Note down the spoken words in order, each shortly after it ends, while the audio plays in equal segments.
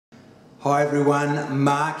Hi everyone,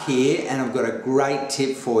 Mark here, and I've got a great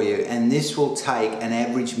tip for you, and this will take an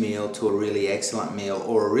average meal to a really excellent meal,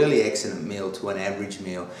 or a really excellent meal to an average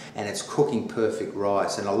meal, and it's cooking perfect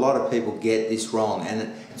rice. And a lot of people get this wrong,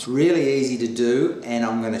 and it's really easy to do, and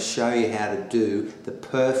I'm going to show you how to do the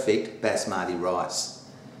perfect basmati rice.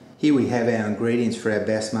 Here we have our ingredients for our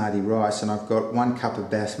basmati rice, and I've got 1 cup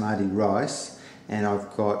of basmati rice, and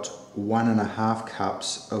I've got 1.5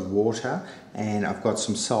 cups of water, and I've got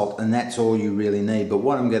some salt, and that's all you really need. But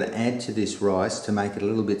what I'm going to add to this rice to make it a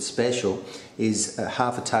little bit special is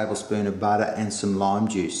half a tablespoon of butter and some lime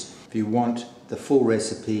juice. If you want the full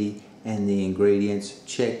recipe and the ingredients,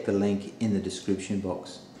 check the link in the description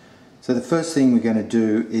box. So the first thing we're going to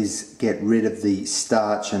do is get rid of the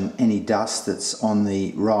starch and any dust that's on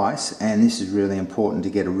the rice, and this is really important to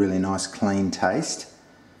get a really nice clean taste.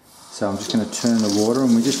 So I'm just going to turn the water,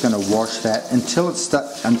 and we're just going to wash that until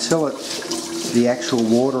the actual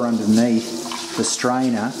water underneath the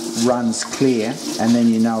strainer runs clear, and then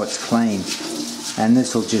you know it's clean. And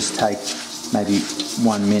this will just take maybe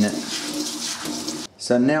 1 minute.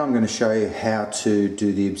 So now I'm going to show you how to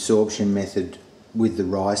do the absorption method with the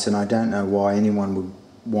rice, and I don't know why anyone would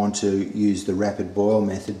want to use the rapid boil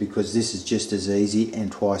method, because this is just as easy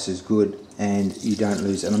and twice as good, and you don't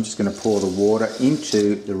lose it. And I'm just going to pour the water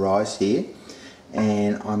into the rice here,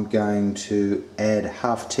 and I'm going to add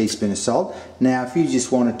half a teaspoon of salt. Now if you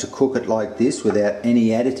just wanted to cook it like this without any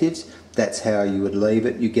additives, that's how you would leave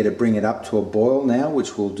it. You get to bring it up to a boil now,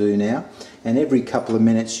 which we'll do now, and every couple of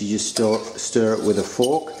minutes you just stir it with a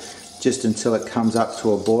fork just until it comes up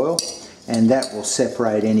to a boil, and that will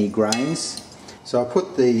separate any grains. So I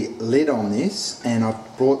put the lid on this, and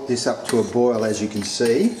I've brought this up to a boil, as you can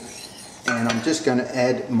see, and I'm just going to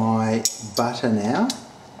add my butter now,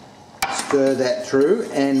 stir that through,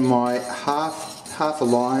 and my half a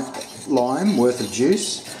lime worth of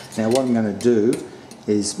juice. Now what I'm going to do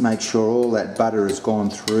is make sure all that butter has gone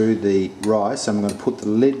through the rice. I'm going to put the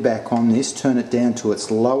lid back on this, turn it down to its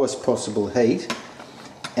lowest possible heat,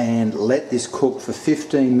 and let this cook for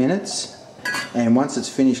 15 minutes. And once it's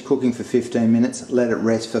finished cooking for 15 minutes, let it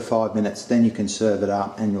rest for 5 minutes. Then you can serve it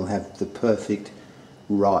up, and you'll have the perfect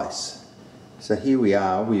rice. So here we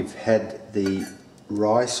are, we've had the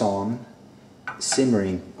rice on,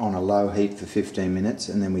 simmering on a low heat for 15 minutes,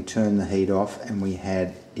 and then we turned the heat off, and we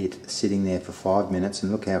had it sitting there for 5 minutes,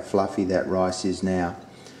 and look how fluffy that rice is now.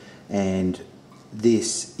 And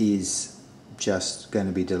this is just going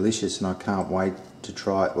to be delicious, and I can't wait to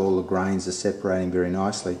try it. All the grains are separating very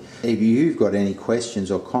nicely. If you've got any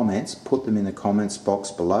questions or comments, put them in the comments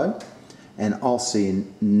box below, and I'll see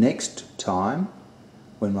you next time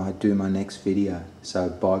when I do my next video. So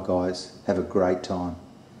bye guys, have a great time.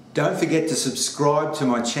 Don't forget to subscribe to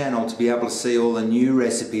my channel to be able to see all the new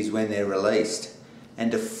recipes when they're released,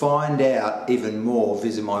 and to find out even more,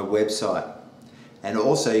 visit my website. And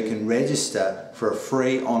also you can register for a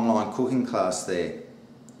free online cooking class there.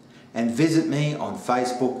 And visit me on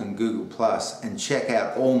Facebook and Google+, and check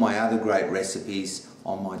out all my other great recipes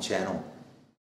on my channel.